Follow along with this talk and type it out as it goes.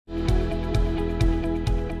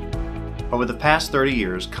Over the past 30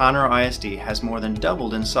 years, Conroe ISD has more than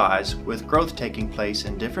doubled in size, with growth taking place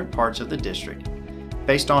in different parts of the district.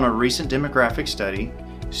 Based on a recent demographic study,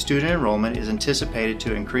 student enrollment is anticipated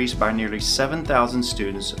to increase by nearly 7,000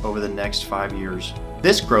 students over the next 5 years.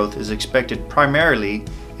 This growth is expected primarily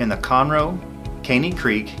in the Conroe, Caney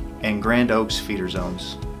Creek, and Grand Oaks feeder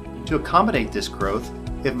zones. To accommodate this growth,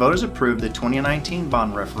 if voters approve the 2019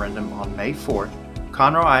 bond referendum on May 4th,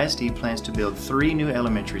 Conroe ISD plans to build 3 new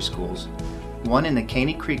elementary schools, one in the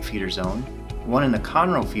Caney Creek feeder zone, one in the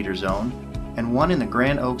Conroe feeder zone, and one in the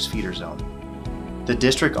Grand Oaks feeder zone. The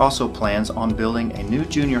district also plans on building a new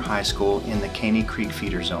junior high school in the Caney Creek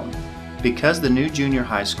feeder zone. Because the new junior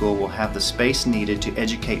high school will have the space needed to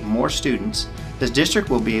educate more students, the district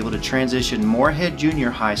will be able to transition Moorhead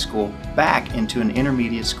Junior High School back into an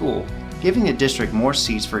intermediate school, giving the district more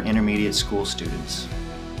seats for intermediate school students.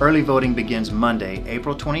 Early voting begins Monday,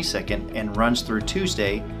 April 22nd and runs through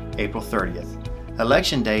Tuesday, April 30th.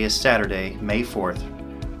 Election Day is Saturday, May 4th.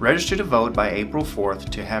 Register to vote by April 4th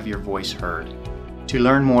to have your voice heard. To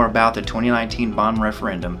learn more about the 2019 bond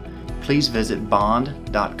referendum, please visit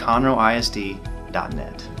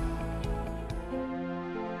bond.conroeisd.net.